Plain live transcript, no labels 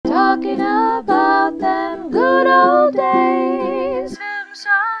talking about them good old days. Film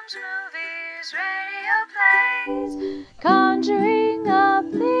songs, movies, radio plays, conjuring up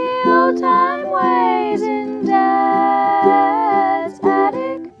the old time ways in Dad's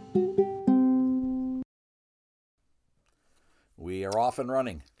attic. We are off and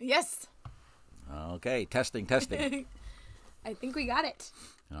running. Yes. Okay, testing. I think we got it.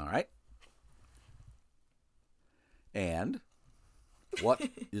 All right. And what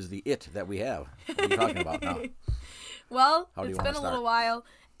is the it that we have? What are you talking about now? Well, How do you it's wanna been a start? little while,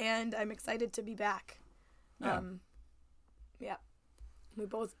 and I'm excited to be back. Yeah. Yeah. We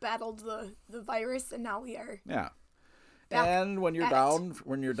both battled the virus, and now we are. Yeah. Back And when you're at down,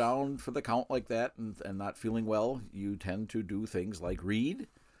 when you're down for the count like that and not feeling well, you tend to do things like read,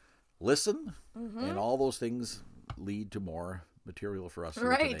 listen, and all those things lead to more material for us here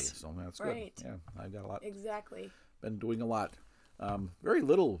Right. today. So that's Right. good. Yeah, I've got a lot. Exactly. Been doing a lot. Very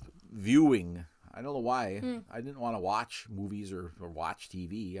little viewing. I don't know why. I didn't want to watch movies or watch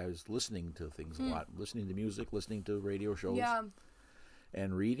TV. I was listening to things a lot, listening to music, listening to radio shows, Yeah.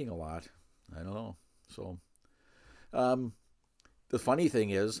 and reading a lot. I don't know. So, the funny thing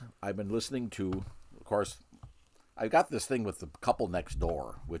is, I've been listening to, of course, I got this thing with The Couple Next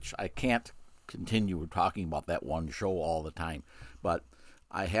Door, which I can't continue talking about that one show all the time, but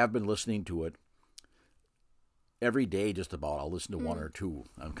I have been listening to it every day just about. I'll listen to one or two.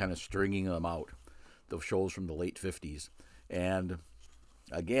 I'm kind of stringing them out, the shows from the late 50s. And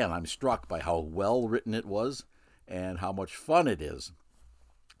again, I'm struck by how well written it was and how much fun it is.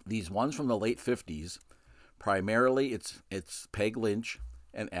 These ones from the late 50s, primarily it's Peg Lynch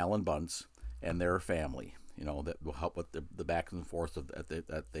and Alan Bunce and their family, you know, that will help with the back and forth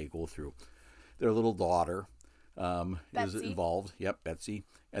that they go through. Their little daughter is Betsy. involved. Yep, Betsy.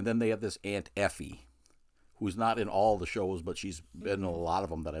 And then they have this Aunt Effie, who's not in all the shows, but she's been in a lot of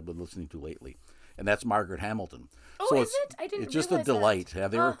them that I've been listening to lately. And that's Margaret Hamilton. Oh, so is it? I didn't It's just a realize that. delight. Yeah,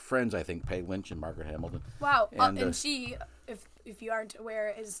 they were friends, I think, Peg Lynch and Margaret Hamilton. Wow. And, And she, if you aren't aware,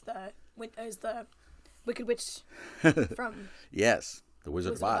 is the Wicked Witch from Yes, the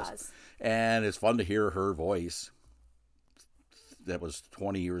Wizard of Wizard of Oz. Oz. And it's fun to hear her voice. That was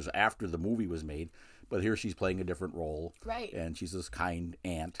 20 years after the movie was made. But here she's playing a different role. Right. And she's this kind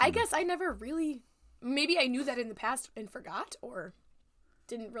aunt. I guess I never really. Maybe I knew that in the past and forgot, or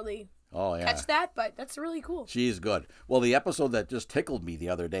didn't really catch that. But that's really cool. She's good. Well, the episode that just tickled me the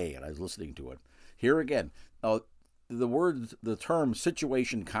other day, and I was listening to it. Here again, the term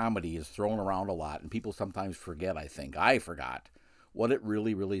situation comedy is thrown around a lot, and people sometimes forget, I forgot, what it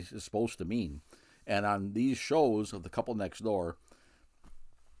really, really is supposed to mean. And on these shows of The Couple Next Door,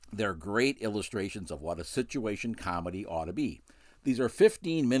 they're great illustrations of what a situation comedy ought to be. These are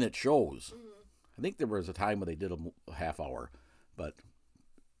 15-minute shows. I think there was a time when they did a half hour, but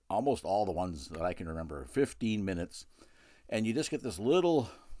almost all the ones that I can remember are 15 minutes. And you just get this little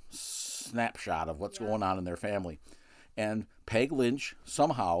snapshot of what's going on in their family. And Peg Lynch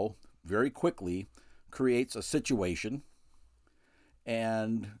somehow, very quickly, creates a situation.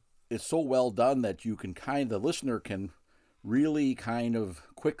 And it's so well done that you can the listener can really kind of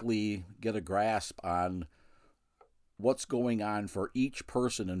quickly get a grasp on what's going on for each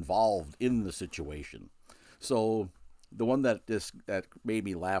person involved in the situation. So the one that made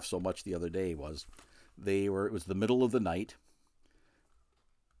me laugh so much the other day was it was the middle of the night.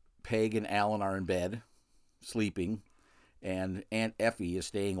 Peg and Alan are in bed, sleeping, and Aunt Effie is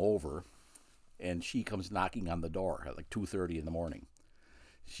staying over, and she comes knocking on the door at like 2:30 in the morning.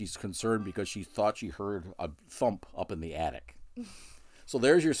 She's concerned because she thought she heard a thump up in the attic. So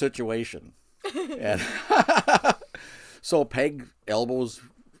there's your situation. And so Peg elbows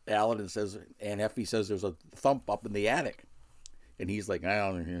Alan and says, Aunt Effie says there's a thump up in the attic. And he's like, I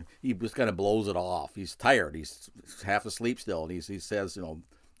don't know. He just kind of blows it off. He's tired. He's half asleep still. And he says,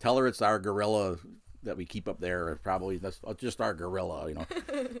 tell her it's our gorilla that we keep up there. Probably that's just our gorilla,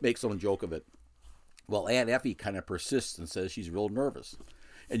 make some joke of it. Well, Aunt Effie kind of persists and says she's real nervous.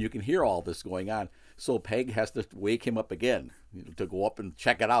 And you can hear all this going on. So Peg has to wake him up again to go up and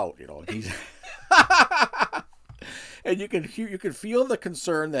check it out. He's and you can feel the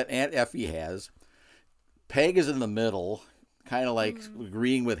concern that Aunt Effie has. Peg is in the middle, kind of like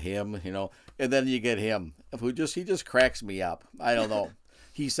agreeing with him, and then you get him, he just cracks me up. I don't know.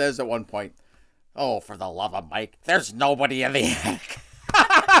 He says at one point, "Oh, for the love of Mike, there's nobody in the attic."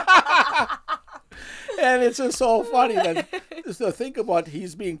 And it's just so funny that just to think about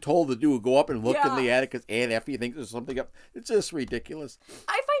he's being told to go up and look in the attic because Aunt Effie thinks there's something up. It's just ridiculous.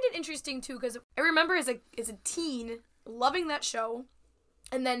 I find it interesting too because I remember as a teen loving that show,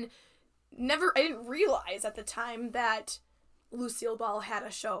 and then I didn't realize at the time that Lucille Ball had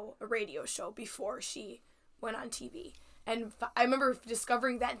a radio show before she went on TV. And I remember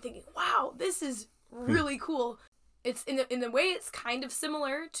discovering that and thinking, wow, this is really cool. It's in the way it's kind of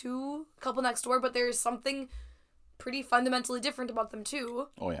similar to Couple Next Door, but there's something pretty fundamentally different about them too.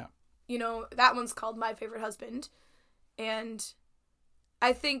 Oh yeah. You know, that one's called My Favorite Husband. And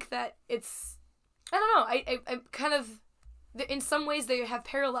I think that it's, I don't know, I kind of, in some ways they have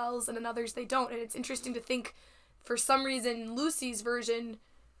parallels and in others they don't. And it's interesting to think, for some reason, Lucy's version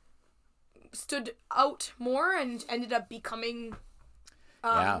stood out more and ended up becoming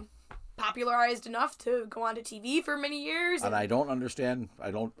popularized enough to go on to TV for many years. And I don't understand.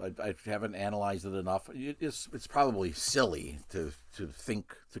 I haven't analyzed it enough. It's probably silly to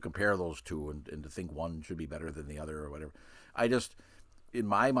compare those two and to think one should be better than the other or whatever. I just, in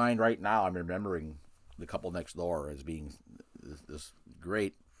my mind right now, I'm remembering The Couple Next Door as being this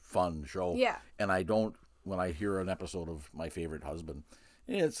great, fun show. Yeah. And I don't, when I hear an episode of My Favorite Husband,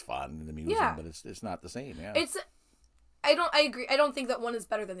 it's fun and amusing, but it's not the same. Yeah. I agree. I don't think that one is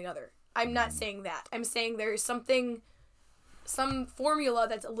better than the other. I'm not saying that. I'm saying there's some formula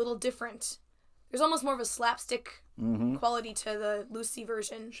that's a little different. There's almost more of a slapstick quality to the Lucy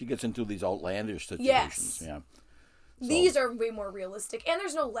version. She gets into these outlandish situations. Yes. Yeah. So. These are way more realistic, and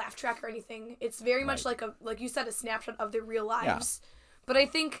there's no laugh track or anything. It's very much like you said, a snapshot of their real lives. Yeah. But I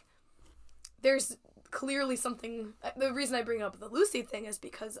think there's clearly something. The reason I bring up the Lucy thing is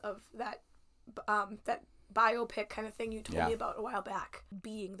because of that biopic kind of thing you told me about a while back,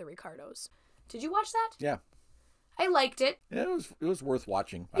 Being the Ricardos. Did you watch that? Yeah. I liked it. Yeah, it was worth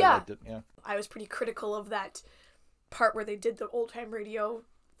watching. Yeah. I liked it. Yeah. I was pretty critical of that part where they did the old time radio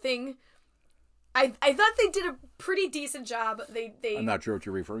thing. I thought they did a pretty decent job. They I'm not sure what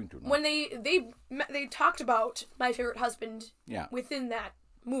you're referring to now. When they talked about My Favorite Husband within that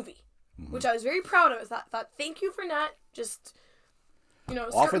movie, which I was very proud of. I thought thank you for not just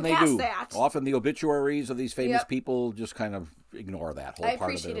often they do. That. Often the obituaries of these famous people just kind of ignore that whole part of their career.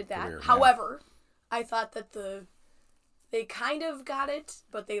 I appreciated that. However, I thought that they kind of got it,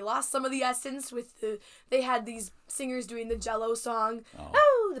 but they lost some of the essence with they had these singers doing the Jell-O song.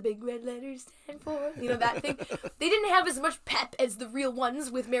 Oh, the big red letters stand for, that thing. They didn't have as much pep as the real ones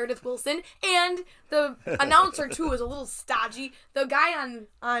with Meredith Willson, and the announcer too was a little stodgy. The guy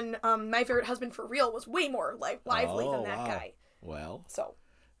on My Favorite Husband for real was way more lively than that guy. Well, so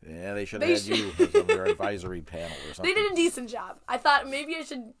yeah, they should have had you as on their advisory panel or something. They did a decent job. I thought maybe I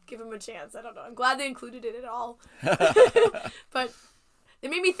should give them a chance. I don't know. I'm glad they included it at all. But it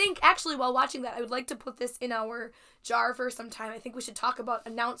made me think, actually, while watching that, I would like to put this in our jar for some time. I think we should talk about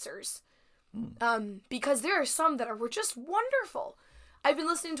announcers. Because there are some that were just wonderful. I've been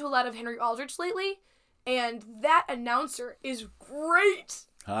listening to a lot of Henry Aldrich lately, and that announcer is great.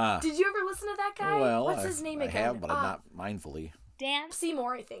 Did you ever listen to that guy? Well, what's his name again? I have, but I'm not mindfully. Dan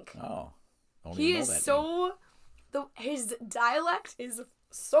Seymour, I think. Oh. He is so... His dialect is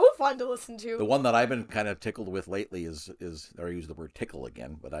so fun to listen to. The one that I've been kind of tickled with lately is I use the word tickle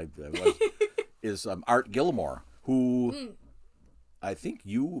again, but is Art Gilmore, who I think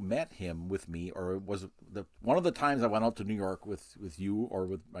you met him with me, or was one of the times I went out to New York with you or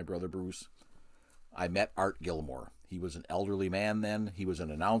with my brother Bruce. I met Art Gilmore. He was an elderly man then. He was an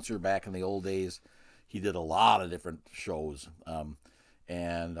announcer back in the old days. He did a lot of different shows.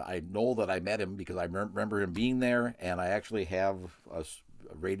 And I know that I met him because I remember him being there, and I actually have a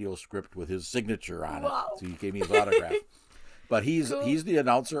radio script with his signature on it. So he gave me his autograph. But he's the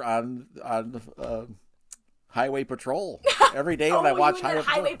announcer on Highway Patrol. Every day when I watch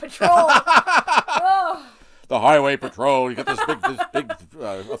Highway Patrol. The Highway Patrol. You got this big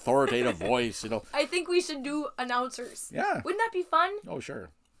authoritative voice, I think we should do announcers. Yeah. Wouldn't that be fun? Oh, sure.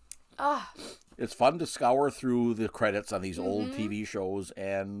 It's fun to scour through the credits on these old TV shows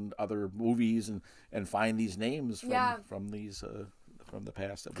and other movies and find these names from the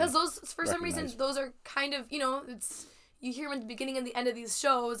past. Because those, for some reason, those are kind of, it's you hear them at the beginning and the end of these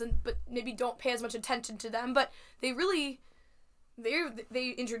shows, but maybe don't pay as much attention to them. But they really...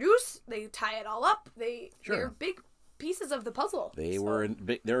 They introduce, they tie it all up. They're big pieces of the puzzle.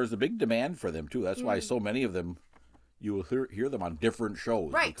 There was a big demand for them too. That's why so many of them, you will hear them on different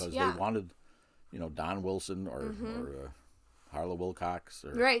shows, right? Because they wanted, Don Wilson or Harlow Wilcox,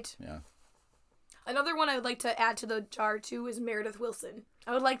 right? Yeah. Another one I would like to add to the jar too is Meredith Willson.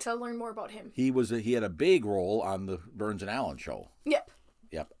 I would like to learn more about him. He had a big role on the Burns and Allen show. Yep.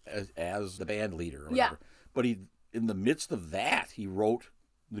 As the band leader. Or whatever. But in the midst of that, he wrote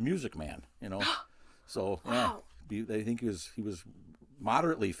The Music Man, So, wow. I think he was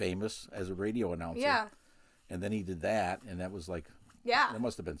moderately famous as a radio announcer. Yeah. And then he did that, and that was like Yeah. It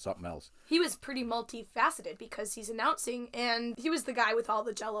must have been something else. He was pretty multifaceted because he's announcing, and he was the guy with all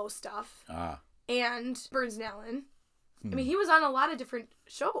the Jell-O stuff. And Burns and Allen. I mean, he was on a lot of different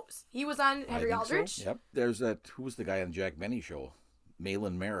shows. He was on Henry Aldrich. So. Yep. There's that. Who was the guy on Jack Benny show?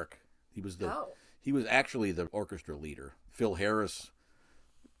 Malin Merrick. He was He was actually the orchestra leader. Phil Harris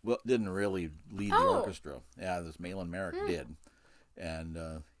didn't really lead the orchestra. Yeah, this Malin Merrick did,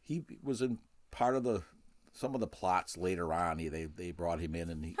 and he was in part of some of the plots later on. They brought him in,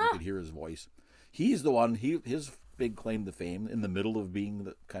 and you could hear his voice. He's the one. His big claim to fame, in the middle of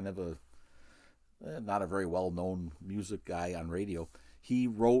being kind of a not a very well-known music guy on radio. He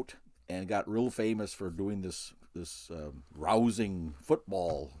wrote and got real famous for doing this rousing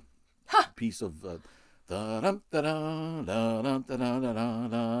football piece of it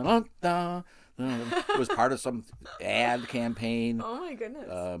was part of some ad campaign. Oh my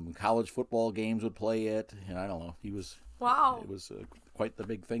goodness. College football games would play it, and I don't know. It was quite the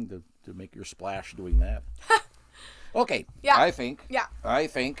big thing to make your splash doing that. Okay. Yeah. I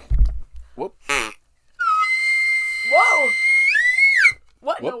think. Whoop. Whoa!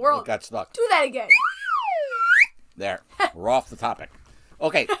 What in the world? It got stuck. Do that again. There. We're off the topic.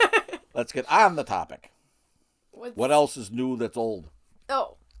 Okay. Let's get on the topic. What else is new that's old?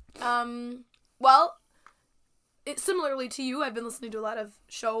 Oh. Well, similarly to you, I've been listening to a lot of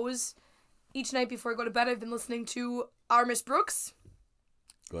shows. Each night before I go to bed, I've been listening to Our Miss Brooks.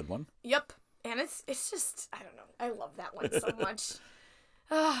 Good one. Yep. And it's just, I don't know. I love that one so much.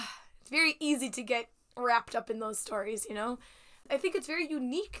 It's very easy to get wrapped up in those stories, you know? I think it's very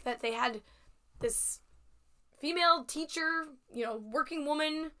unique that they had this female teacher, you know, working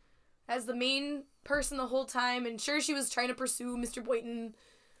woman as the main person the whole time. And sure, she was trying to pursue Mr. Boynton,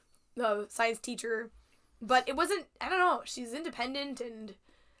 the science teacher. But it wasn't, I don't know, she's independent, and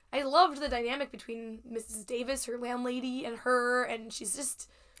I loved the dynamic between Mrs. Davis, her landlady, and her, and she's just...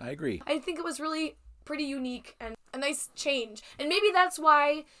 I agree. I think it was really pretty unique and a nice change. And maybe that's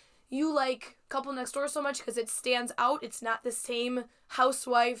why you like Couple Next Door so much, because it stands out. It's not the same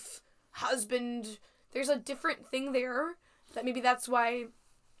housewife, husband. There's a different thing there. That maybe that's why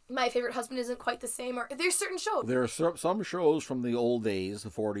My Favorite Husband isn't quite the same. Or there's certain shows. There are some shows from the old days, the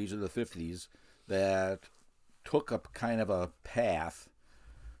 40s or the 50s, that took up kind of a path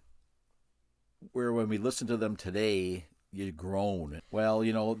where when we listen to them today, you groan. Well,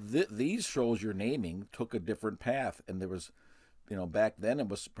 you know, these shows you're naming took a different path, and there was, you know, back then it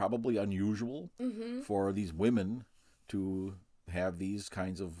was probably unusual for these women to have these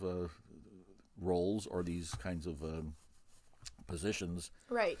kinds of roles or these kinds of positions.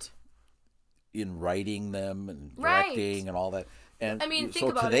 Right. In writing them and directing and all that. And I mean, think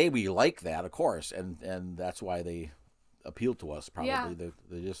so about today we like that, of course, and that's why they appeal to us. Probably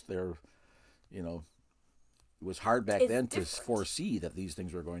they're, you know, it was hard back then to foresee that these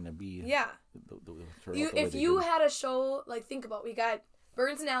things were going to be. Yeah. If you had a show, like, think about, we got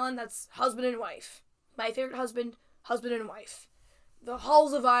Burns and Allen, that's husband and wife. My Favorite Husband, husband and wife. The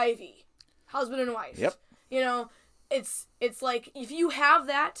Halls of Ivy, husband and wife. Yep. You know, it's like, if you have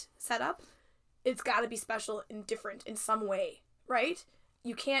that set up, it's got to be special and different in some way, right?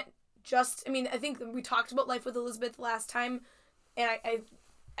 You can't just, I mean, I think we talked about Life with Elizabeth last time, and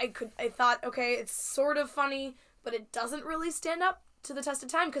I thought, okay, it's sort of funny, but it doesn't really stand up to the test of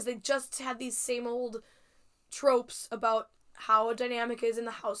time because they just had these same old tropes about how a dynamic is in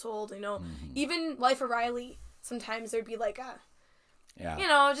the household, you know. Even Life of Riley, sometimes there'd be like you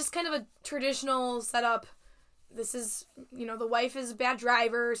know, just kind of a traditional setup. This is, you know, the wife is a bad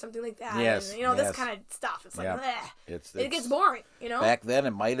driver or something like that. Yes. And, you know, this kind of stuff. It's like, it gets boring, you know? Back then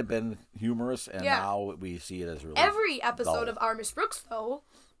it might have been humorous, and now we see it as really Every episode dull. of Our Miss Brooks, though,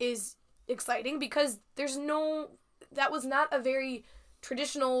 is exciting because that was not a very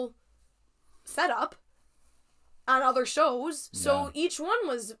traditional setup on other shows. So each one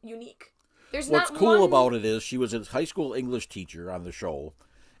was unique. What's cool about it is she was a high school English teacher on the show,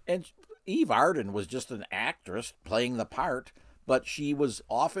 and Eve Arden was just an actress playing the part, but she was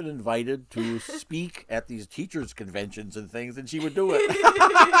often invited to speak at these teachers' conventions and things, and she would do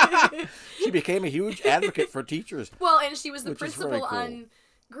it. She became a huge advocate for teachers. Well, and she was the principal cool. on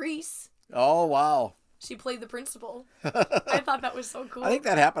Grease. Oh, wow. She played the principal. I thought that was so cool. I think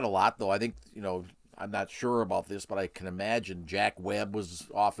that happened a lot, though. I think, you know, I'm not sure about this, but I can imagine Jack Webb was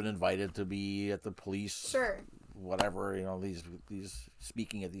often invited to be at the police. Sure. Whatever, you know, these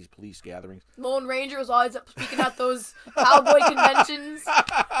speaking at these police gatherings. Lone Ranger was always up speaking at those cowboy conventions.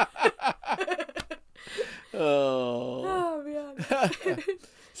 Oh man.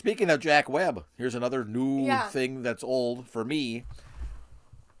 Speaking of Jack Webb, here's another new thing that's old for me.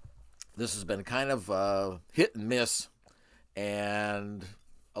 This has been kind of hit and miss, and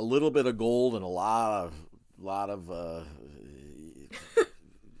a little bit of gold and a lot of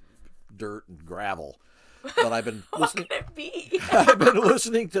dirt and gravel. But I've been listening. What could it be? I've been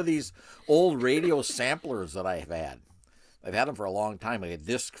listening to these old radio samplers that I've had. I've had them for a long time. Like a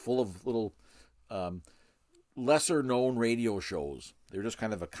disc full of little lesser known radio shows. They're just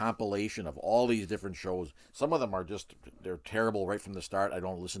kind of a compilation of all these different shows. Some of them are they're terrible right from the start. I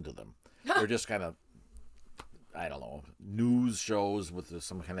don't listen to them. They're just kind of, I don't know, news shows with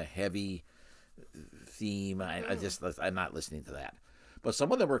some kind of heavy theme. I'm not listening to that. But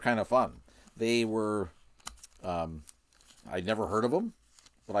some of them were kind of fun. They were, I'd never heard of them,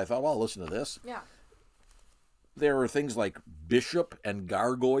 but I thought, well, I'll listen to this. Yeah. There were things like Bishop and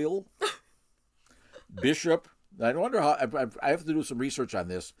Gargoyle. Bishop, I wonder how, I have to do some research on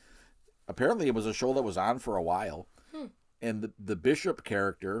this. Apparently it was a show that was on for a while. And the Bishop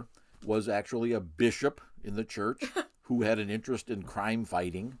character was actually a bishop in the church who had an interest in crime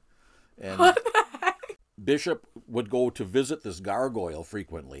fighting. And What the heck? Bishop would go to visit this Gargoyle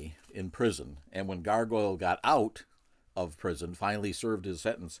frequently in prison. And when Gargoyle got out of prison, finally served his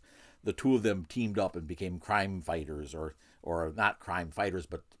sentence, the two of them teamed up and became crime fighters, or not crime fighters,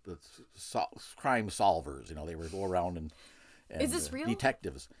 but crime solvers. They would go around and Is this real?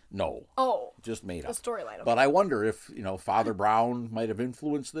 Detectives. No. Oh, Just made the up. storyline. Okay. But I wonder if, Father Brown might have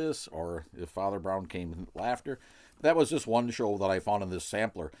influenced this, or if Father Brown came after. That was just one show that I found in this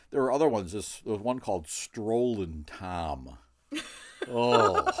sampler. There were other ones. There was one called Strollin' Tom.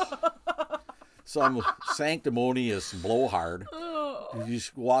 Oh. Some sanctimonious blowhard.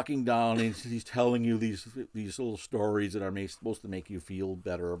 He's walking down and he's telling you these little stories that are supposed to make you feel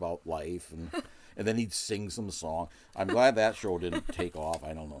better about life, and then he'd sing some song. I'm glad that show didn't take off.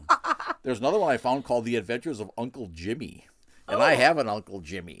 I don't know. There's another one I found called The Adventures of Uncle Jimmy, and I have an Uncle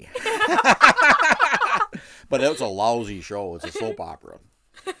Jimmy. But it was a lousy show. It's a soap opera.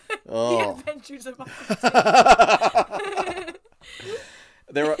 The Adventures of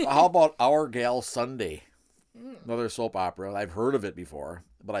How about Our Gal Sunday? Another soap opera. I've heard of it before,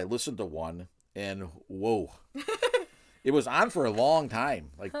 but I listened to one, and whoa. It was on for a long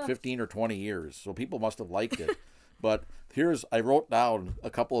time, like 15 or 20 years, so people must have liked it. But I wrote down a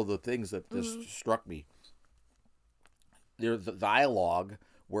couple of the things that just struck me. There's the dialogue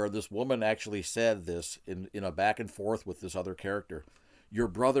where this woman actually said this in a back and forth with this other character. Your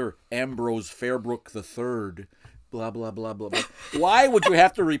brother Ambrose Fairbrook III, blah, blah, blah, blah, blah. Why would you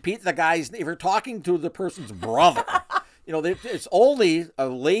have to repeat the guy's name? If you're talking to the person's brother, it's only a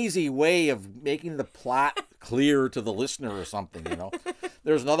lazy way of making the plot clear to the listener or something,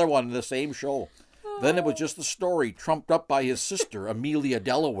 There's another one in the same show. Then it was just a story trumped up by his sister, Amelia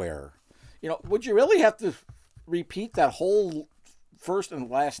Delaware. Would you really have to repeat that whole first and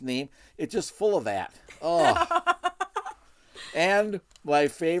last name? It's just full of that. Oh. And my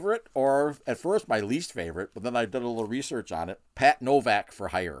favorite, or at first my least favorite, but then I did a little research on it, Pat Novak for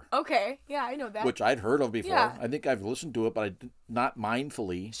Hire. Okay, yeah, I know that. Which I'd heard of before. Yeah. I think I've listened to it, but not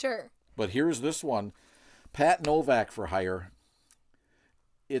mindfully. Sure. But here's this one, Pat Novak for Hire.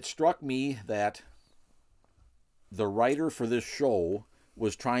 It struck me that the writer for this show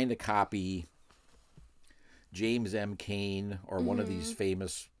was trying to copy James M. Cain or one of these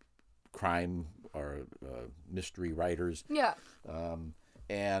famous crime or mystery writers. Yeah.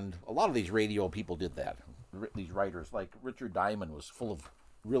 And a lot of these radio people did that. These writers, like Richard Diamond, was full of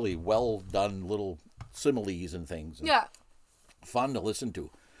really well done little similes and things. And Yeah. fun to listen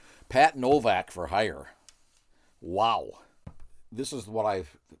to. Pat Novak for Hire. Wow. This is what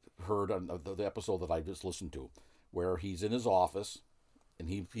I've heard on the episode that I just listened to, where he's in his office, and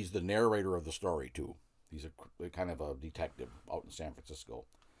he's the narrator of the story, too. He's a kind of a detective out in San Francisco.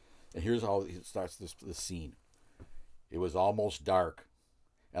 And here's how it starts this scene. It was almost dark,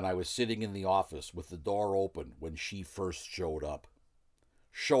 and I was sitting in the office with the door open when she first showed up.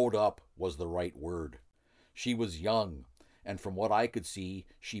 Showed up was the right word. She was young, and from what I could see,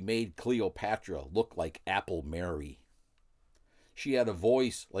 she made Cleopatra look like Apple Mary. She had a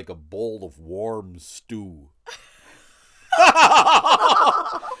voice like a bowl of warm stew.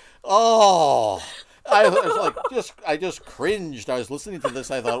 Oh, I was like, I just cringed. I was listening to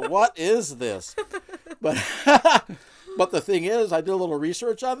this. I thought, what is this? But the thing is, I did a little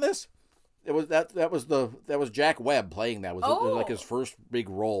research on this. It was that was Jack Webb playing that. It was like his first big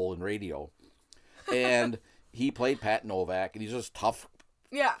role in radio, and he played Pat Novak, and he's just tough,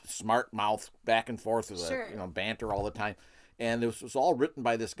 smart mouth, back and forth with banter all the time. And this was all written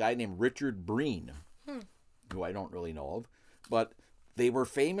by this guy named Richard Breen, who I don't really know of, but they were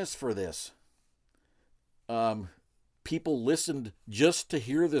famous for this. People listened just to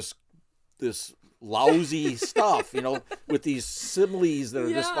hear this this lousy stuff, with these similes that are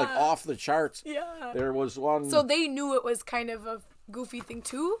just like Yeah. off the charts. Yeah. There was one. So they knew it was kind of a goofy thing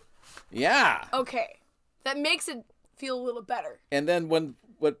too? Yeah. Okay. That makes it feel a little better. And then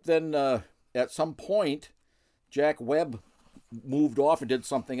at some point, Jack Webb moved off and did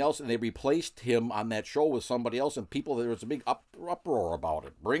something else, and they replaced him on that show with somebody else, and there was a big uproar about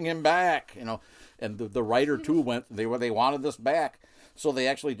it. Bring him back, And the writer too they wanted this back, so they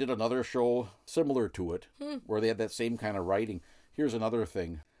actually did another show similar to it, where they had that same kind of writing. Here's another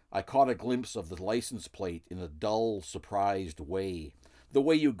thing. I caught a glimpse of the license plate in a dull, surprised way, the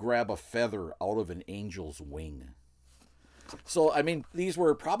way you grab a feather out of an angel's wing. So, I mean, these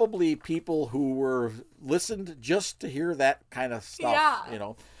were probably people who were listened just to hear that kind of stuff,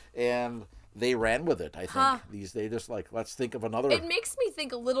 Yeah. And they ran with it, I think. They just let's think of another. It makes me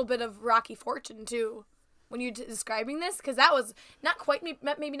think a little bit of Rocky Fortune too, when you're describing this, because that was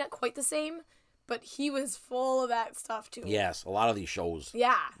maybe not quite the same, but he was full of that stuff too. Yes, a lot of these shows.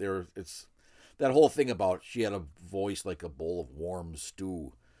 Yeah. It's that whole thing about she had a voice like a bowl of warm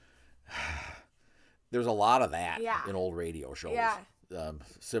stew. There's a lot of that in old radio shows. Yeah.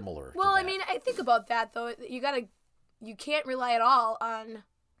 Similar. Well, to I that. mean, I think about that though. You can't rely at all on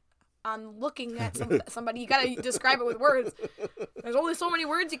looking at somebody. You gotta describe it with words. There's only so many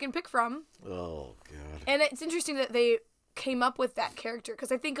words you can pick from. Oh God. And it's interesting that they came up with that character,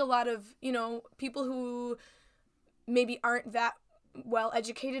 because I think a lot of people who maybe aren't that well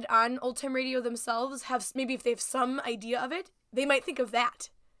educated on old time radio themselves maybe if they have some idea of it, they might think of that.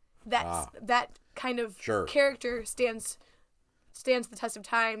 That kind of character stands the test of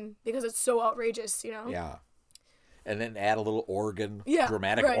time because it's so outrageous, Yeah. And then add a little organ, Yeah,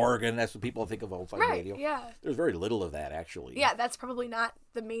 dramatic right. organ. That's what people think of old time Right, radio. yeah. There's very little of that, actually. Yeah, that's probably not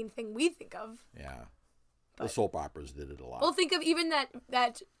the main thing we think of. Yeah. The soap operas did it a lot. Well, think of even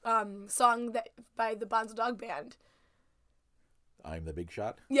that song by the Bonzo Dog Band. I'm the Big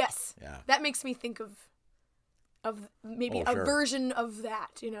Shot? Yes. Yeah. That makes me think of maybe a version of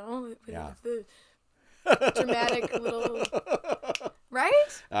that, with Yeah. the dramatic little,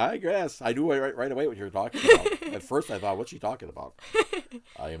 right? I guess. I knew right away what you were talking about. At first I thought, what's she talking about?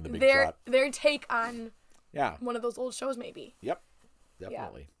 I am the Big Shot. Their take on Yeah. one of those old shows, maybe. Yep.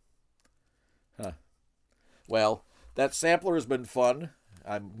 Definitely. Yeah. Huh. Well, that sampler has been fun.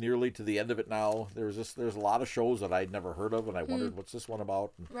 I'm nearly to the end of it now. There's a lot of shows that I'd never heard of, and I wondered what's this one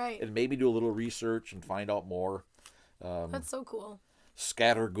about, Right. and maybe do a little research and find out more. That's so cool.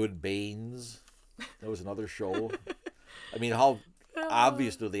 Scattergood Baines. That was another show. I mean, how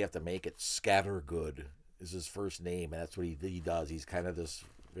obvious do they have to make it? Scattergood is his first name, and that's what he does. He's kind of this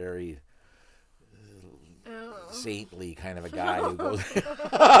very saintly kind of a guy who goes.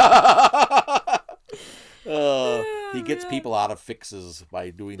 He gets people out of fixes by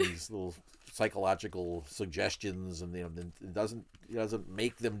doing these little psychological suggestions, and he doesn't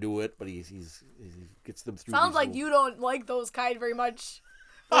make them do it, but he gets them through. Sounds like you don't like those kind very much.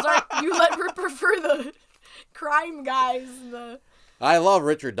 You prefer the crime guys. I love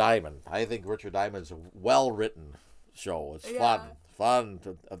Richard Diamond. I think Richard Diamond's a well-written show. It's fun.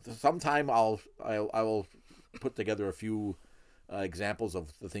 Sometime I will put together a few examples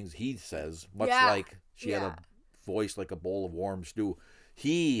of the things he says. Much like she had a voice like a bowl of warm stew.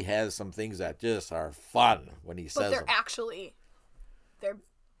 He has some things that just are fun when he says them. They're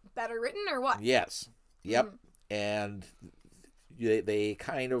better written or what? Yes. Yep. And they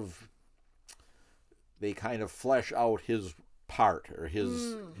kind of flesh out his part or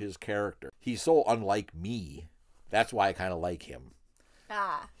his character. He's so unlike me. That's why I kind of like him.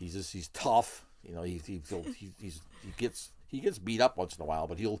 He's tough. He gets beat up once in a while,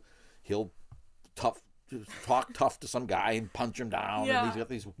 but he'll talk tough to some guy and punch him down. Yeah. And he's got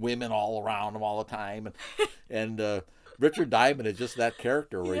these women all around him all the time. And Richard Diamond is just that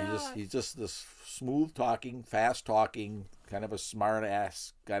character where he's just this smooth talking, fast talking, kind of a smart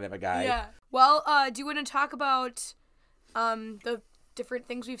ass kind of a guy. Yeah. Well, do you want to talk about the different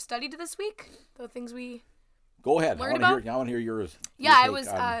things we've studied this week? The things we go ahead. I want to hear yours. Yeah, I was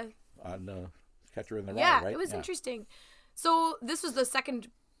on Catcher in the Rye. Yeah, right? it was interesting. So this was the second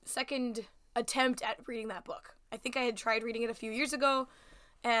attempt at reading that book. I think I had tried reading it a few years ago,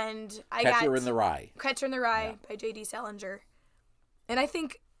 and I got Catcher in the Rye. Catcher in the Rye by J.D. Salinger. And I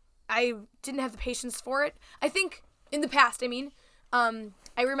think I didn't have the patience for it. I think in the past,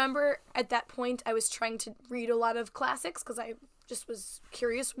 I remember at that point I was trying to read a lot of classics because I just was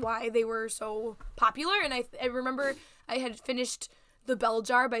curious why they were so popular. And I remember I had finished The Bell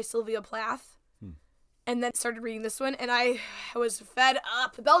Jar by Sylvia Plath. And then started reading this one, and I was fed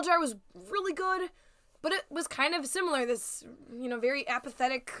up. The Bell Jar was really good, But it was kind of similar. This, very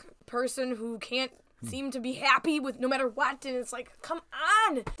apathetic person who can't seem to be happy with no matter what. And it's like, come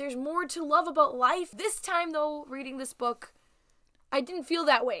on. There's more to love about life. This time, though, reading this book, I didn't feel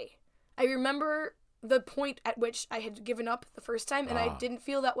that way. I remember the point at which I had given up the first time, and I didn't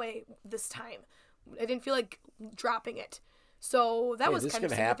feel that way this time. I didn't feel like dropping it. So that was kind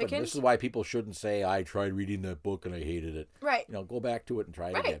of significant. Happen. This is why people shouldn't say, I tried reading that book and I hated it. Right. Go back to it and try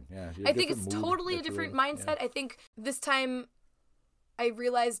it again. Yeah, I think it's totally a different mindset. Yeah. I think this time I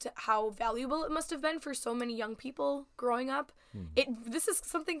realized how valuable it must have been for so many young people growing up. This is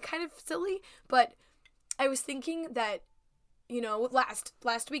something kind of silly, but I was thinking that,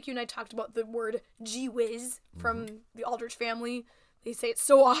 last week you and I talked about the word gee whiz from the Aldrich Family. They say it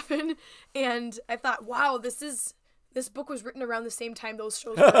so often, and I thought, wow, this book was written around the same time those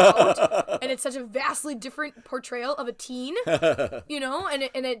shows were out, and it's such a vastly different portrayal of a teen,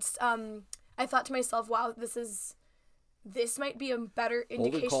 and it's I thought to myself, wow, this might be a better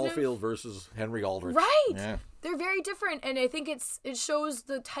indication. Holden Caulfield versus Henry Aldrich. Right. Yeah. They're very different, and I think it shows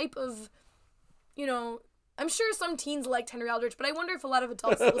the type of, I'm sure some teens liked Henry Aldrich, but I wonder if a lot of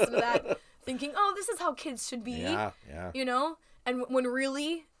adults listen to that thinking, oh, this is how kids should be. Yeah. And when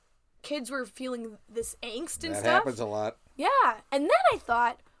really kids were feeling this angst and stuff. That happens a lot. Yeah. And then I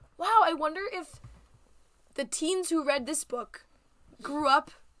thought, wow, I wonder if the teens who read this book grew up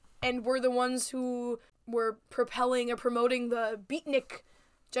and were the ones who were propelling or promoting the beatnik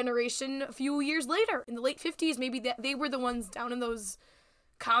generation a few years later. In the late 50s, maybe they were the ones down in those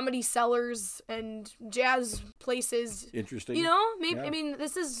comedy cellars and jazz places. Interesting. Maybe, yeah. I mean,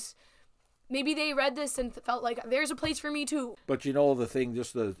 maybe they read this and felt like there's a place for me too. But the thing,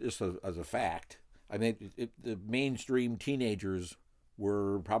 just as a fact, I mean, the mainstream teenagers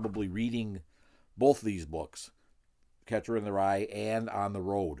were probably reading both these books, Catcher in the Rye and On the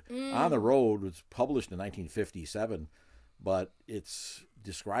Road. On the Road was published in 1957, but it's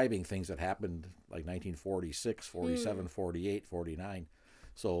describing things that happened like 1946, 47, 48, 49.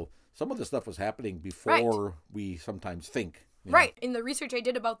 So some of the stuff was happening before we sometimes think. Right. In the research I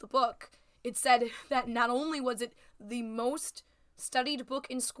did about the book, it said that not only was it the most studied book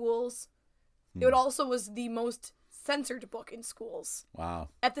in schools, it also was the most censored book in schools. Wow.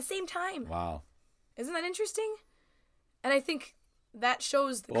 At the same time. Wow. Isn't that interesting? And I think that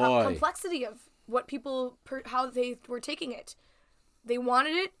shows the complexity of what people, how they were taking it. They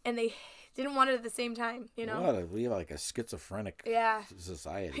wanted it, and they didn't want it at the same time, we have like a schizophrenic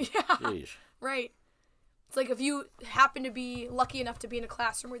society. Yeah. Jeez. Right. It's like if you happen to be lucky enough to be in a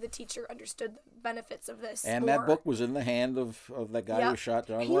classroom where the teacher understood the benefits of this. And that book was in the hand of that guy who shot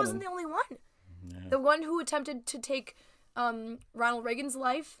John Lennon. He wasn't the only one. Yeah. The one who attempted to take Ronald Reagan's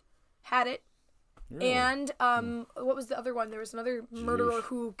life had it. Really? And what was the other one? There was another murderer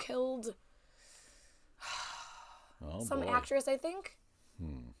who killed some actress, I think,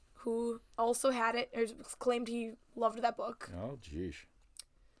 who also had it, or claimed he loved that book. Oh, jeez.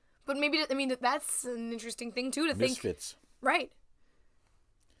 But maybe, that's an interesting thing, too, to Misfits. think. Right.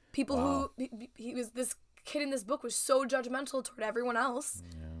 People who, this kid in this book was so judgmental toward everyone else.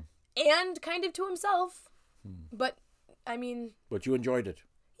 Yeah. And kind of to himself. But, But you enjoyed it.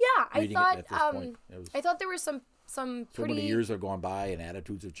 Yeah, I thought there were some so pretty... many years have gone by and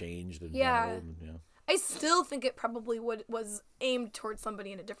attitudes have changed. And, yeah. I still think it probably was aimed towards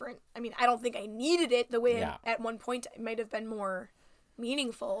somebody in a different... I don't think I needed it the way at one point it might have been more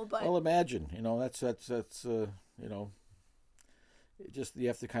meaningful, but... Well, imagine, that's just, you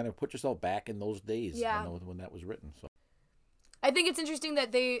have to kind of put yourself back in those days when that was written. So I think it's interesting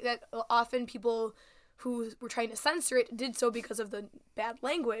that often people who were trying to censor it did so because of the bad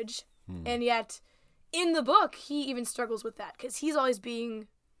language, and yet in the book he even struggles with that because he's always being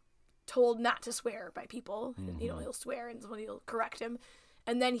told not to swear by people. He'll swear and somebody will correct him,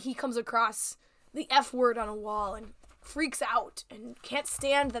 and then he comes across the F word on a wall and freaks out and can't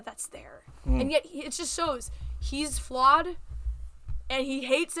stand that that's there. And yet it just shows he's flawed and he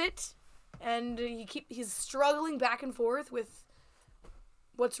hates it, and he's struggling back and forth with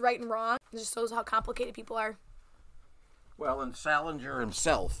what's right and wrong. It just shows how complicated people are. Well, and Salinger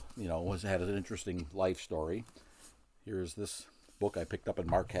himself, had an interesting life story. Here's this book I picked up in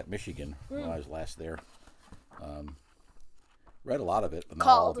Marquette, Michigan when I was last there. Read a lot of it, but not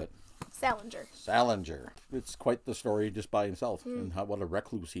all of it. Salinger. It's quite the story just by himself, and what a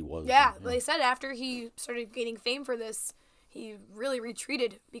recluse he was. Yeah, they said after he started gaining fame for this, he really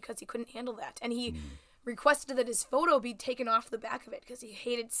retreated because he couldn't handle that. And he requested that his photo be taken off the back of it because he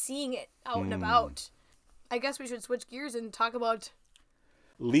hated seeing it out and about. I guess we should switch gears and talk about...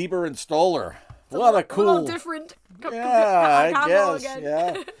 Lieber and Stoller, What a A little cool. different. Yeah, I combo guess.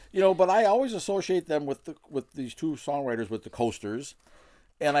 again. Yeah. But I always associate them with these two songwriters with the Coasters,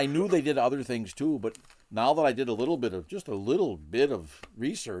 and I knew they did other things too. But now that I did a little bit of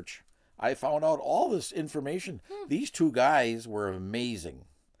research, I found out all this information. These two guys were amazing.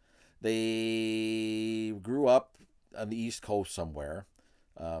 They grew up on the East Coast somewhere.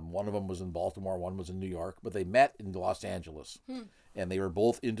 One of them was in Baltimore, one was in New York, but they met in Los Angeles, and they were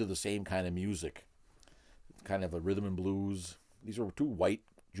both into the same kind of music, kind of a rhythm and blues. These were two white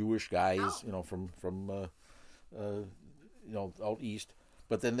Jewish guys, from out east.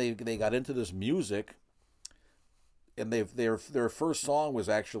 But then they got into this music, and their first song was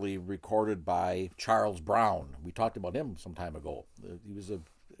actually recorded by Charles Brown. We talked about him some time ago. He was an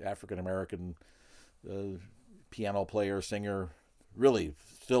African American piano player, singer. Really,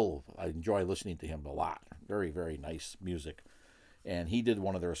 still, I enjoy listening to him a lot. Very, very nice music. And he did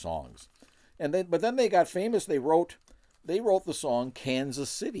one of their songs. But then they got famous. They wrote the song Kansas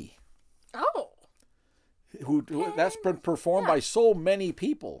City. Oh. That's been performed by so many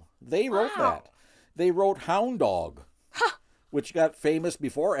people. They wrote that. They wrote Hound Dog, which got famous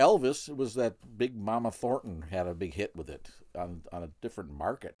before Elvis. It was that big Mama Thornton had a big hit with it on a different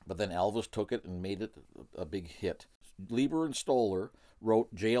market. But then Elvis took it and made it a big hit. Lieber and Stoller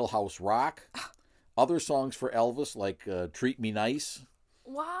wrote Jailhouse Rock. Other songs for Elvis like Treat Me Nice.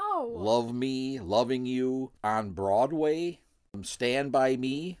 Wow. Love Me, Loving You, On Broadway, Stand By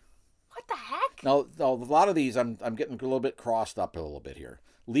Me. What the heck? Now a lot of these, I'm getting a little bit crossed up a little bit here.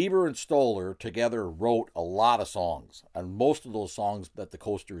 Lieber and Stoller together wrote a lot of songs, and most of those songs that the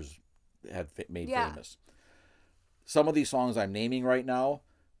Coasters had made famous. Some of these songs I'm naming right now,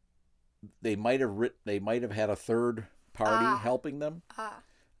 they might have had a third party helping them.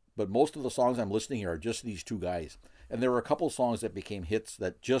 But most of the songs I'm listing here are just these two guys. And there were a couple songs that became hits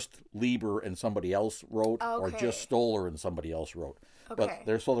that just Lieber and somebody else wrote, or just Stoller and somebody else wrote. Okay. But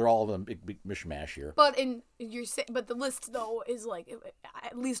they're all of them big mishmash here. But but the list though is like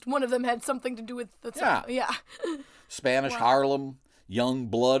at least one of them had something to do with the song. Yeah. Spanish Harlem, Young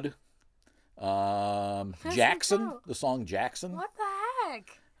Blood, Jackson, the song Jackson. What the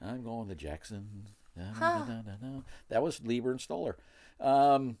heck? I'm going to Jackson. That was Lieber and Stoller.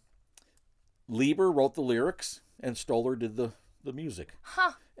 Lieber wrote the lyrics and Stoller did the music.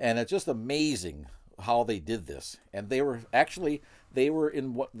 And it's just amazing how they did this. And they were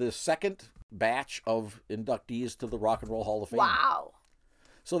in the second batch of inductees to the Rock and Roll Hall of Fame. Wow.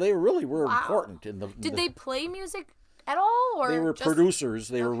 So they really were important in the. Did they play music at all, or they were just producers?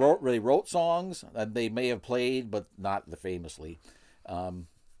 They wrote songs, and they may have played, but not famously.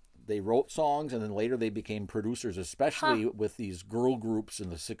 They wrote songs, and then later they became producers, especially with these girl groups in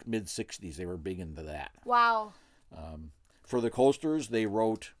the mid-'60s. They were big into that. Wow. For the Coasters, they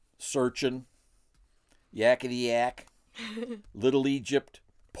wrote Searchin', Yakety Yak, Little Egypt,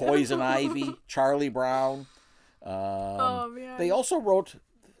 Poison Ivy, Charlie Brown. Man. They also wrote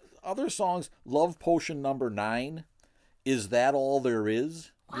other songs. Love Potion Number 9, Is That All There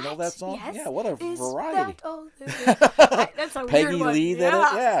Is? You know that song? Yes. Yeah, what a Is variety. that all there is? That's a Peggy weird one. Lee did it,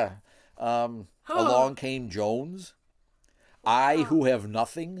 yeah. Along Came Jones. I Who Have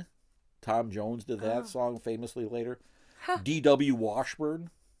Nothing. Tom Jones did that song famously later. D.W. Washburn.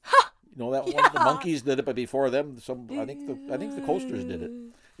 You know that one? The Monkees did it, but before them, I think the Coasters did it.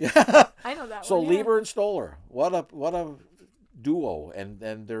 Yeah. I know that So one. Yeah. Lieber and Stoller, what a duo,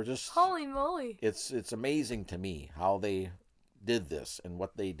 and they're just Holy moly! It's amazing to me how they did this and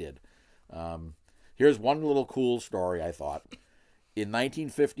what they did. Here's one little cool story I thought. In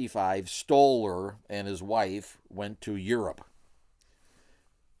 1955, Stoller and his wife went to Europe,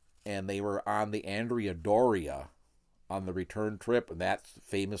 and they were on the Andrea Doria on the return trip, and that's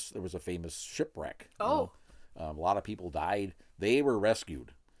famous. There was a famous shipwreck. Oh. A lot of people died. They were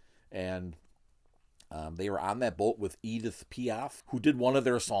rescued, and they were on that boat with Edith Piaf, who did one of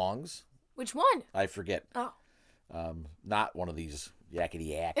their songs. Which one? I forget. Oh. Not one of these yakety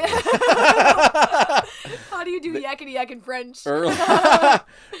yak. How do you do yakety yak in French?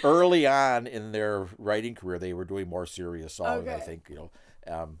 Early on in their writing career, they were doing more serious songs. I think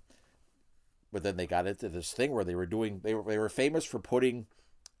but then they got into this thing where they were famous for putting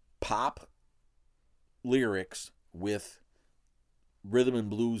pop lyrics with rhythm and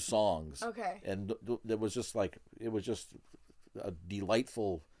blues songs. Okay. And it was just a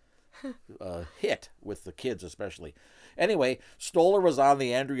delightful hit with the kids especially. Anyway, Stoller was on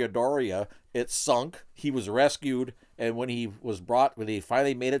the Andrea Doria. It sunk. He was rescued, and when he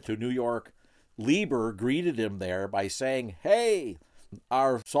finally made it to New York, Lieber greeted him there by saying, "Hey,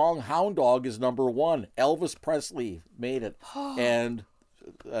 our song Hound Dog is #1. Elvis Presley made it." And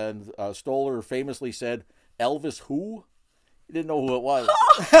Stoller famously said, "Elvis who?" He didn't know who it was.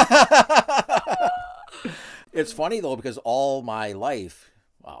 It's funny though, because all my life,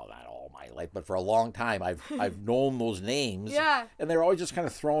 well, not all my life, but for a long time, I've known those names. Yeah. And they're always just kind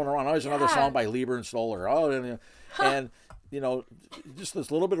of thrown around. Always another song by Lieber and Stoller. And you know, just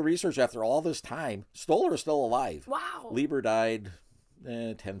this little bit of research after all this time, Stoller is still alive. Wow. Lieber died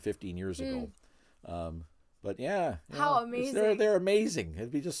 10, 15 years ago. But yeah. How amazing. They're amazing.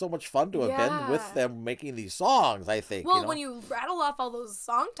 It'd be just so much fun to have been with them making these songs, I think. Well, when you rattle off all those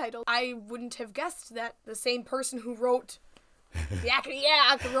song titles, I wouldn't have guessed that the same person who wrote Yakety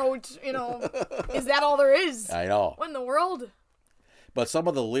Yak wrote, Is That All There Is? I know. What in the world? But some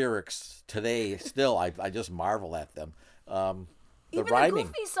of the lyrics today, still, I just marvel at them. Even rhyming.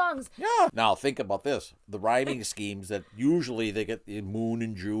 the goofy songs. Yeah. Now think about this: the rhyming schemes that usually they get the Moon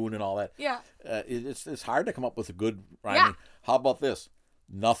and June and all that. Yeah. It's hard to come up with a good rhyming. Yeah. How about this?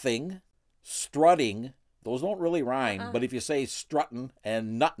 Nothing, strutting. Those don't really rhyme. But if you say strutting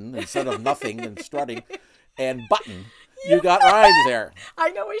and nutting instead of nothing and strutting, and button, you got rhymes there.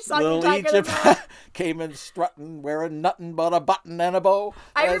 I know which song Little you're talking Egypt about. came in strutting, wearing nothing but a button and a bow.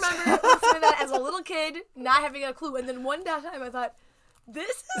 I remember listening to that as a little kid, not having a clue. And then one time I thought,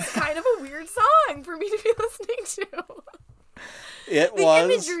 this is kind of a weird song for me to be listening to. The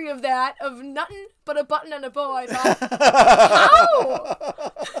imagery of that, of nothing but a button and a bow, I thought,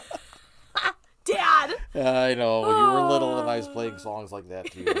 how? Dad! I know. When you were little and I was playing songs like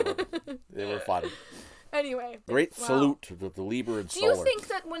that too. They were fun. Anyway. Great salute to the Lieber and Stoller. Do you think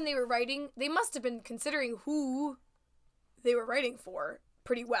that when they were writing, they must have been considering who they were writing for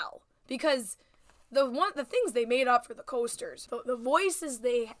pretty well? Because the things they made up for the coasters, the voices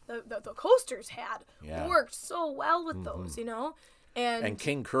the coasters had worked so well with those, And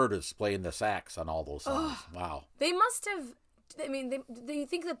King Curtis playing the sax on all those songs. Wow. They must have. I mean, do you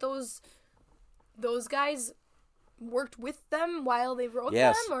think that those guys worked with them while they wrote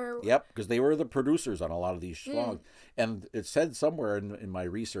them? Or? Yep, because they were the producers on a lot of these songs. And it said somewhere in my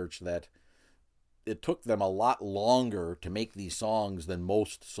research that it took them a lot longer to make these songs than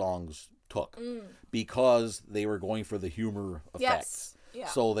most songs took because they were going for the humor effect. Yes. Yeah.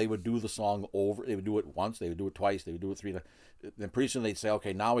 So they would do the song over. They would do it once. They would do it twice. They would do it three times. Then pretty soon they'd say,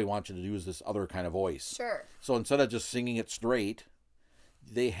 okay, now we want you to use this other kind of voice. Sure. So instead of just singing it straight,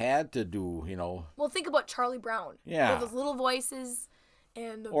 they had to do, Well, think about Charlie Brown. Yeah. With those little voices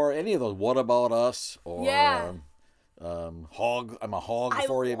and... Or any of those, What About Us? Or Hog, I'm a Hog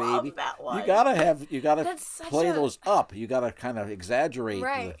for you, love baby. that one. You gotta play a... those up. You gotta kind of exaggerate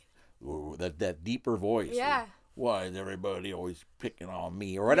right. that deeper voice. Yeah. Why is everybody always picking on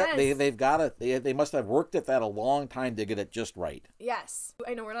me? Or whatever. They've got it. They must have worked at that a long time to get it just right. Yes.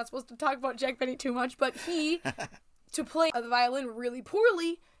 I know we're not supposed to talk about Jack Benny too much, but he, to play the violin really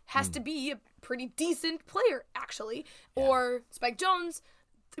poorly, has to be a pretty decent player, actually. Yeah. Or Spike Jones.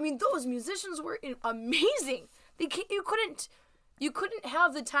 I mean, those musicians were amazing. You couldn't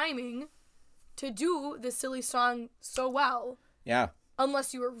have the timing to do the silly song so well. Yeah.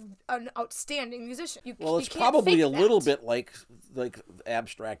 Unless you were an outstanding musician. It's probably a little bit like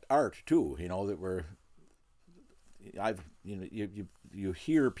abstract art too. That we're. You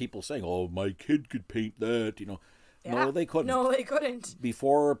hear people saying, "Oh, my kid could paint that." Yeah. No, they couldn't. No, they couldn't.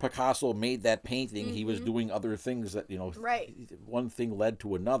 Before Picasso made that painting, he was doing other things that Right. One thing led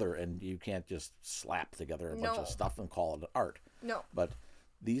to another, and you can't just slap together a bunch of stuff and call it art. No. But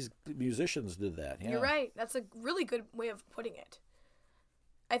these musicians did that. Yeah. You're right. That's a really good way of putting it.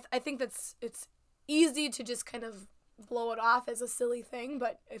 I think it's easy to just kind of blow it off as a silly thing,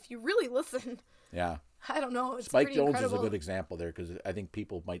 but if you really listen, yeah, I don't know. It's Spike pretty Jones incredible. is a good example there because I think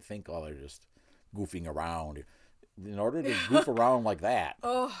people might think, oh, they're just goofing around. In order to goof around like that,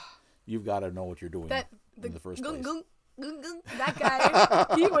 you've got to know what you're doing in the first place. That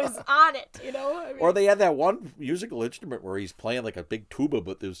guy, he was on it, I mean, or they had that one musical instrument where he's playing like a big tuba,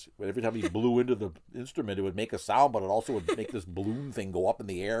 but every time he blew into the instrument, it would make a sound, but it also would make this balloon thing go up in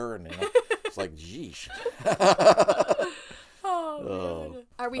the air, and it's like, geesh. God.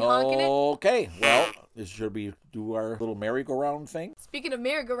 Are we honking it? Okay, well, should we do our little merry-go-round thing? Speaking of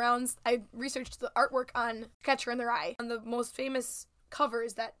merry-go-rounds, I researched the artwork on Catcher in the Rye. And the most famous cover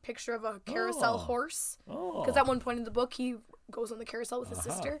is that picture of a carousel horse. Because at one point in the book, he goes on the carousel with his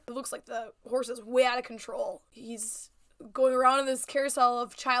sister. It looks like the horse is way out of control. He's going around in this carousel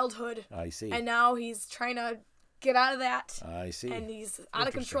of childhood. I see. And now he's trying to get out of that. I see. And he's out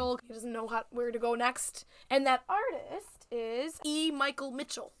of control. He doesn't know where to go next. And that artist is E. Michael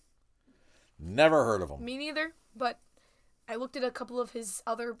Mitchell. Never heard of him. Me neither, but I looked at a couple of his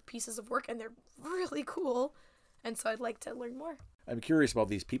other pieces of work, and they're really cool, and so I'd like to learn more. I'm curious about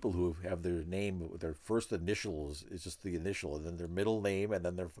these people who have their name, their first initial is just the initial, and then their middle name, and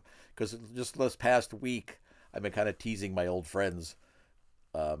then their, because just this past week, I've been kind of teasing my old friends,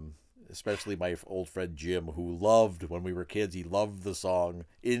 especially my old friend Jim, who loved, when we were kids, he loved the song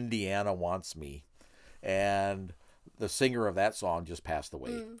Indiana Wants Me. And the singer of that song just passed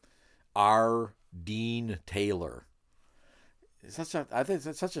away. R. Dean Taylor. I think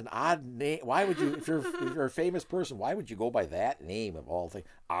it's such an odd name. Why would you, if you're a famous person, why would you go by that name of all things?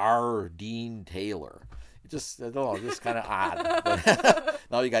 R. Dean Taylor. It just, I don't know, just kind of odd. But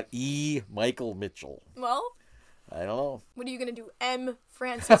now you got E. Michael Mitchell. Well, I don't know. what are you going to do? M.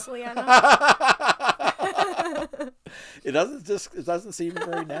 Francis Liana? It doesn't seem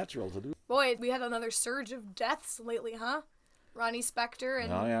very natural to do. Boy, we had another surge of deaths lately, huh? Ronnie Spector and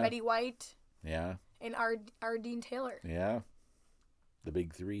Betty White. Yeah. And R. Dean Taylor. Yeah. The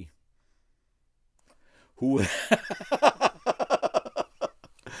big three. Who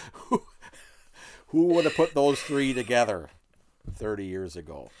would have put those three together 30 years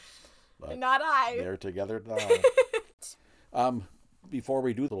ago? But not I. They're together now. Before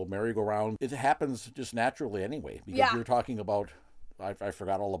we do the little merry-go-round, it happens just naturally anyway. Because you're talking about, I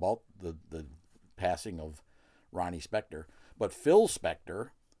forgot all about the passing of Ronnie Spector. But Phil Spector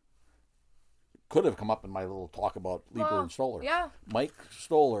could have come up in my little talk about Leiber and Stoller. Yeah. Mike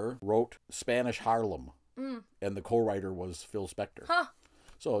Stoller wrote Spanish Harlem, and the co-writer was Phil Spector. Huh.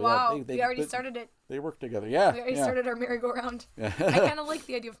 So wow, yeah, we already started it. They worked together. Yeah. We already started our merry-go-round. I kind of like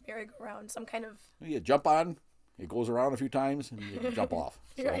the idea of merry-go-round. Some kind of... You jump on, it goes around a few times, and you jump off.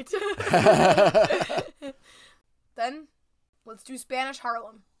 So. Right. Then, let's do Spanish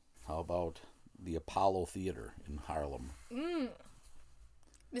Harlem. How about the Apollo Theater in Harlem?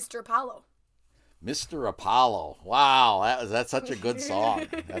 Mr. Apollo. Mr. Apollo. Wow, that's such a good song.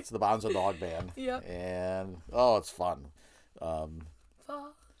 That's the Bonzo Dog Band. Yep. And, it's fun.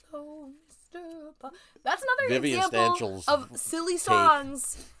 Follow Mr. Apollo. That's another Vivian example Stanchell's of silly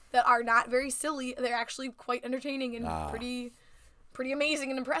songs that are not very silly. They're actually quite entertaining and pretty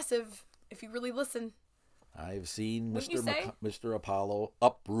amazing and impressive if you really listen. I've seen Wouldn't Mr. Apollo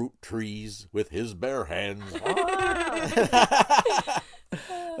uproot trees with his bare hands.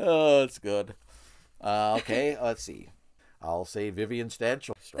 Oh, it's good. Okay, let's see. I'll say Vivian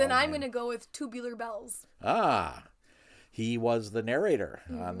Stanchel. Then I'm going to go with Tubular Bells. He was the narrator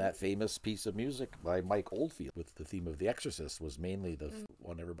on that famous piece of music by Mike Oldfield with the theme of The Exorcist, was mainly the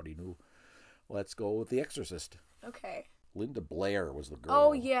one everybody knew. Let's go with The Exorcist. Okay. Linda Blair was the girl.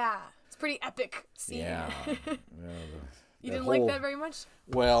 Oh, yeah. It's a pretty epic scene. Yeah. You didn't like that very much?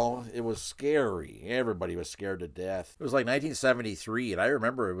 Well, it was scary. Everybody was scared to death. It was like 1973, and I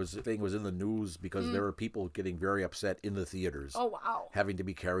remember the thing was in the news because there were people getting very upset in the theaters. Oh, wow. Having to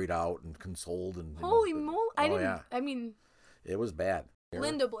be carried out and consoled. Holy moly. I mean... It was bad.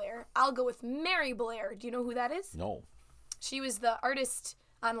 Linda Blair. I'll go with Mary Blair. Do you know who that is? No. She was the artist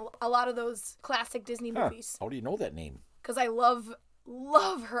on a lot of those classic Disney movies. How do you know that name? Because I love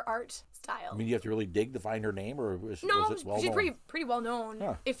her art style. I mean, you have to really dig to find her name, or was it well she's known? pretty well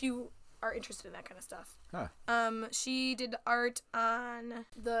known if you are interested in that kind of stuff. Huh. She did art on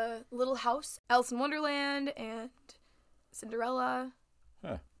The Little House, Alice in Wonderland, and Cinderella.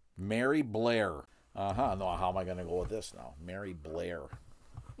 Huh. Mary Blair. No, how am I going to go with this now? Mary Blair.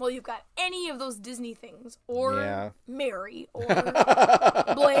 Well, you've got any of those Disney things, or Mary, or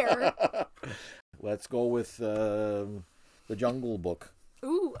Blair. Let's go with The Jungle Book.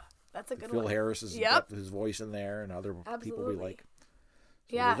 Ooh, that's a good one. Phil Harris has got his voice in there, and other people we like.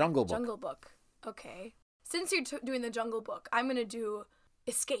 So The Jungle Book. Jungle Book. Okay. Since you're doing The Jungle Book, I'm going to do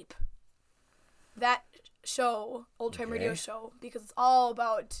Escape. That show, old time radio show, because it's all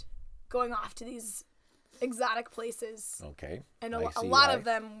about going off to these exotic places. Okay. And a lot of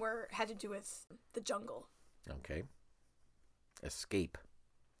them had to do with the jungle. Okay. Escape.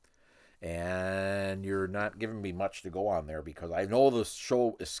 And you're not giving me much to go on there because I know the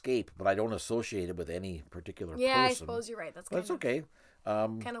show Escape, but I don't associate it with any particular person. Yeah, I suppose you're right. That's okay.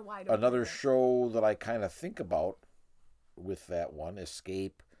 Kind of wide open. Another show that I kind of think about with that one,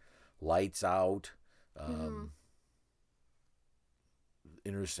 Escape, Lights Out,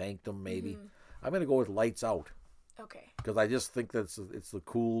 Inner Sanctum, maybe. I'm going to go with Lights Out. Okay. Because I just think it's the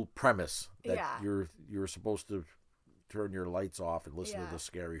cool premise that you're supposed to turn your lights off and listen to the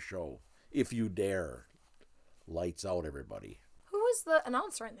scary show. If you dare. Lights Out, everybody. Who was the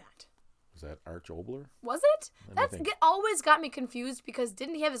announcer in that? Was that Arch Obler? Was it? That's always got me confused because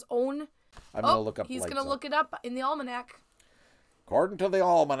didn't he have his own... I'm going to look up he's Lights going to look it up in the almanac. According to the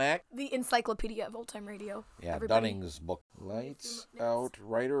almanac. The Encyclopedia of Old Time Radio. Yeah, Everybody. Dunning's book. Lights Out.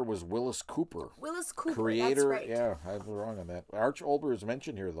 Writer was Willis Cooper. Willis Cooper. Creator, That's right. yeah, I was wrong on that. Arch Oboler is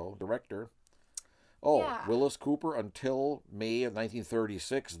mentioned here, though. Director. Oh, Yeah. Willis Cooper until May of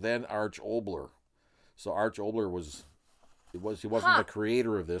 1936, then Arch Oboler. So Arch Oboler he wasn't the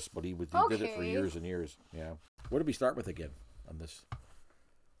creator of this, but he did it for Okay. years and years. Yeah. What did we start with again on this?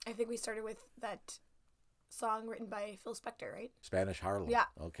 I think we started with that song written by Phil Spector, right? Spanish Harlem. Yeah.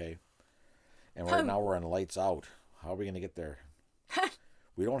 Okay. And right now we're on Lights Out. How are we going to get there?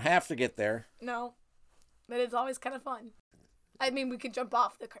 We don't have to get there. No, but it's always kind of fun. I mean, we could jump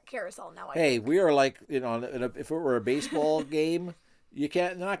off the carousel now. Hey, we are like, if it were a baseball game, you're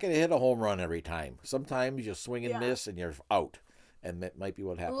not going to hit a home run every time. Sometimes you swing and miss and you're out. And that might be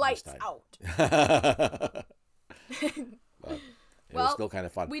what happened Lights this time. out. But it was still kind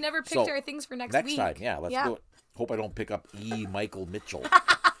of fun. We never picked our things for next week. Next time, yeah, let's do it. Hope I don't pick up E. Michael Mitchell.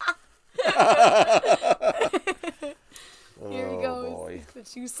 Here he goes. Boy.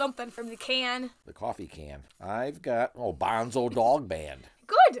 Let's choose something from the can. The coffee can. I've got Bonzo Dog Band.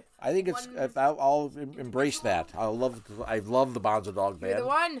 Good. I think I'll embrace that. I love the Bonzo Dog Band. You're the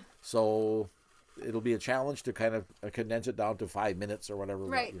one. So it'll be a challenge to kind of condense it down to 5 minutes or whatever.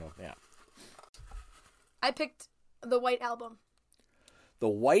 Right. Yeah. I picked the White Album. The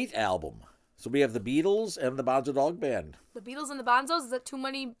White Album. So we have the Beatles and the Bonzo Dog Band. The Beatles and the Bonzos. Is that too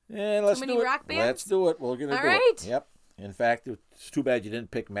many? Let's many do it. rock bands? Let's do it. We're gonna All do right. it. Yep. In fact, it's too bad you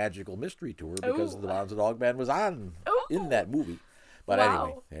didn't pick Magical Mystery Tour because the Bonzo Dog Band was in that movie. But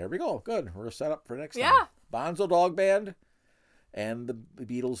anyway, there we go. Good. We're set up for next time. Yeah. Bonzo Dog Band and the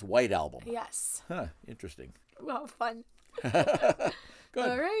Beatles' White Album. Yes. Huh. Interesting. Well, fun. Good.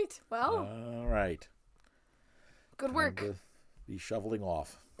 All right. Well, All right. good work. Time to be shoveling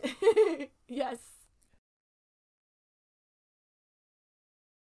off. Yes.